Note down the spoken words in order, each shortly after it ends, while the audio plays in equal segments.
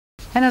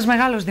Ένας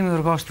μεγάλος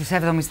δημιουργός της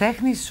 7ης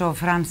τέχνης, ο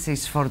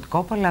Φράνσις Φορντ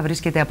Κόπολα,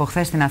 βρίσκεται από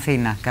χθες στην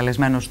Αθήνα.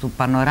 Καλεσμένος του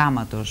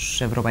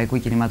πανοράματος ευρωπαϊκού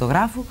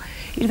κινηματογράφου,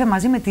 ήρθε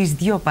μαζί με τις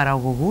δύο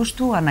παραγωγούς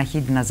του,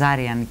 Αναχίντ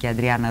Ναζάριαν και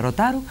Αντριάννα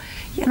Ροτάρου,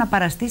 για να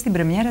παραστεί στην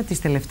πρεμιέρα της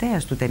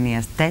τελευταίας του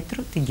ταινίας TETRO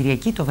την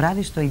Κυριακή το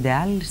βράδυ στο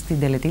Ιντεάλ, στην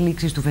τελετή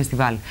λήξης του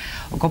φεστιβάλ.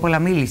 Ο Κόπολα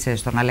μίλησε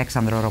στον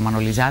Αλέξανδρο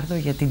Ρωμανολιζάρδο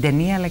για την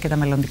ταινία αλλά και τα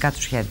μελλοντικά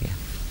του σχέδια.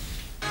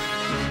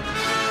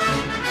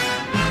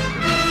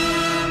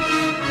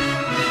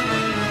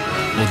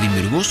 Ο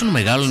δημιουργός των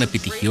μεγάλων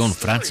επιτυχιών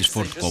Φράνσις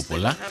Φορντ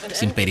Κόπολα,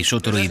 στην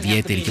περισσότερο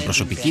ιδιαίτερη και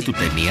προσωπική του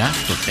ταινία,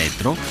 το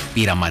TETRO,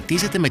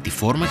 πειραματίζεται με τη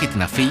φόρμα και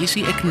την αφήγηση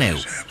εκ νέου.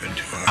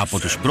 Από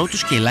τους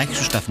πρώτους και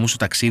ελάχιστους σταθμούς στο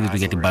ταξίδι του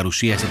για την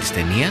παρουσίαση της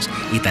ταινίας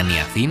ήταν η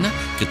Αθήνα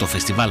και το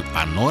φεστιβάλ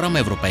Πανόραμα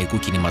Ευρωπαϊκού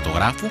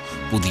Κινηματογράφου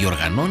που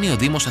διοργανώνει ο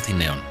Δήμος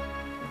Αθηναίων.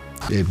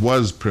 It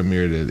was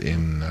premiered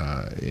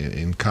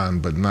in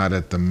Cannes, but not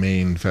at the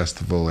main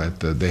festival.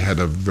 They had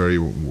a very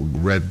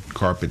red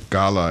carpet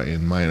gala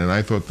in mind, and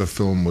I thought the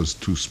film was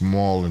too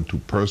small and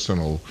too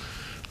personal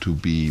to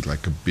be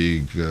like a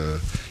big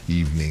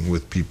evening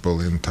with people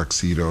in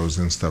tuxedos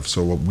and stuff. So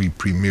we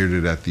premiered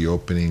it at the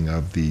opening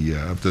of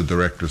the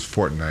director's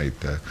fortnight,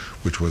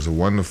 which was a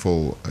wonderful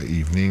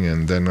evening.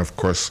 And then, of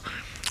course,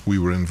 we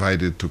were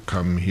invited to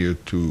come here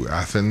to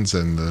Athens,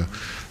 and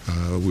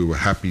we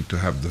were happy to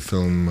have the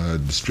film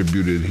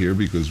distributed here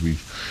because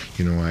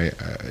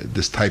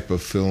this type of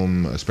film,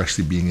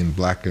 especially being in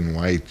black and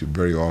white,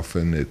 very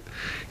often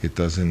it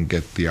doesn't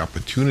get the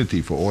opportunity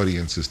for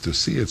audiences to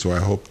see it. So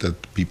I hope that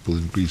people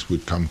in Greece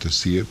would come to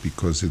see it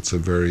because it's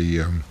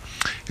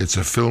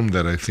a film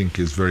that I think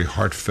is very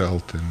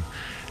heartfelt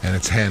and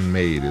it's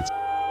handmade.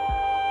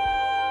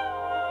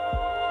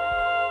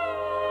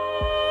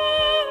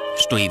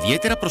 Στο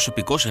ιδιαίτερα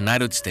προσωπικό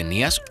σενάριο της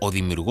ταινίας, ο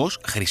δημιουργός,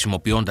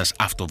 χρησιμοποιώντας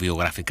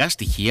αυτοβιογραφικά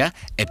στοιχεία,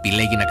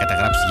 επιλέγει να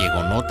καταγράψει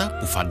γεγονότα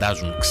που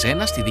φαντάζουν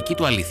ξένα στη δική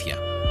του αλήθεια.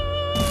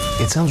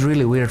 It sounds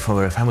really weird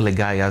for a family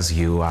guy as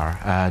you are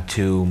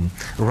to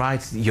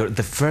write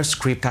the first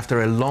script after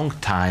a long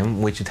time,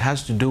 which it has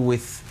to do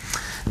with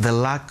the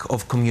lack of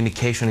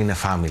communication in a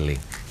family.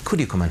 Could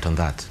you comment on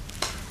that?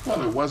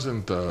 Well, it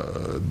wasn't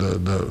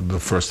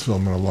the first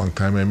film in a long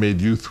time. I made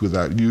Youth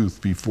Without Youth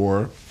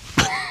before.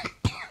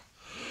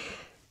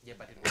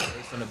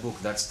 On a book,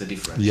 that's the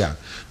difference. Yeah,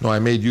 no, I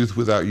made Youth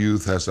Without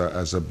Youth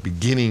as a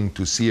beginning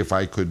to see if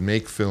I could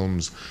make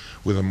films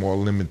with a more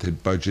limited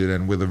budget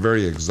and with a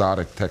very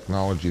exotic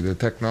technology. The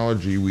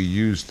technology we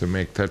used to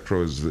make TETRO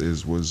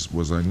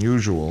was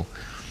unusual,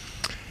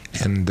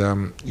 and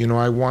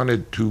I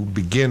wanted to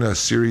begin a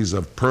series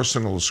of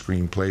personal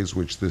screenplays,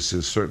 which this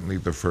is certainly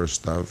the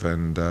first of,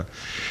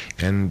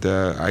 and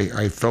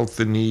I felt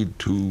the need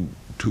to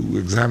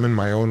examine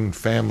my own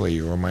family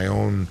or my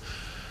own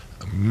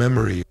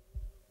memory.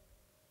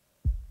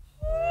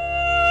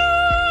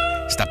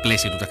 Στα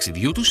πλαίσια του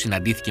ταξιδιού του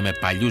συναντήθηκε με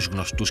παλιούς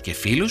γνωστούς και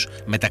φίλους,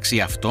 μεταξύ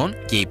αυτών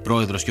και η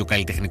πρόεδρος και ο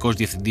καλλιτεχνικός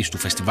διευθυντής του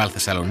Φεστιβάλ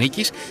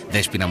Θεσσαλονίκης,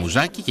 Δέσποινα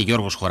Μουζάκη και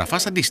Γιώργος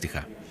Χωραφάς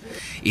αντίστοιχα.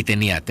 Η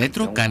ταινία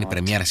TETRO κάνει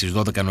πρεμιέρα στις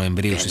 12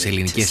 Νοεμβρίου στις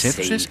ελληνικές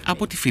αίθουσες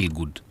από τη Feel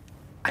Good.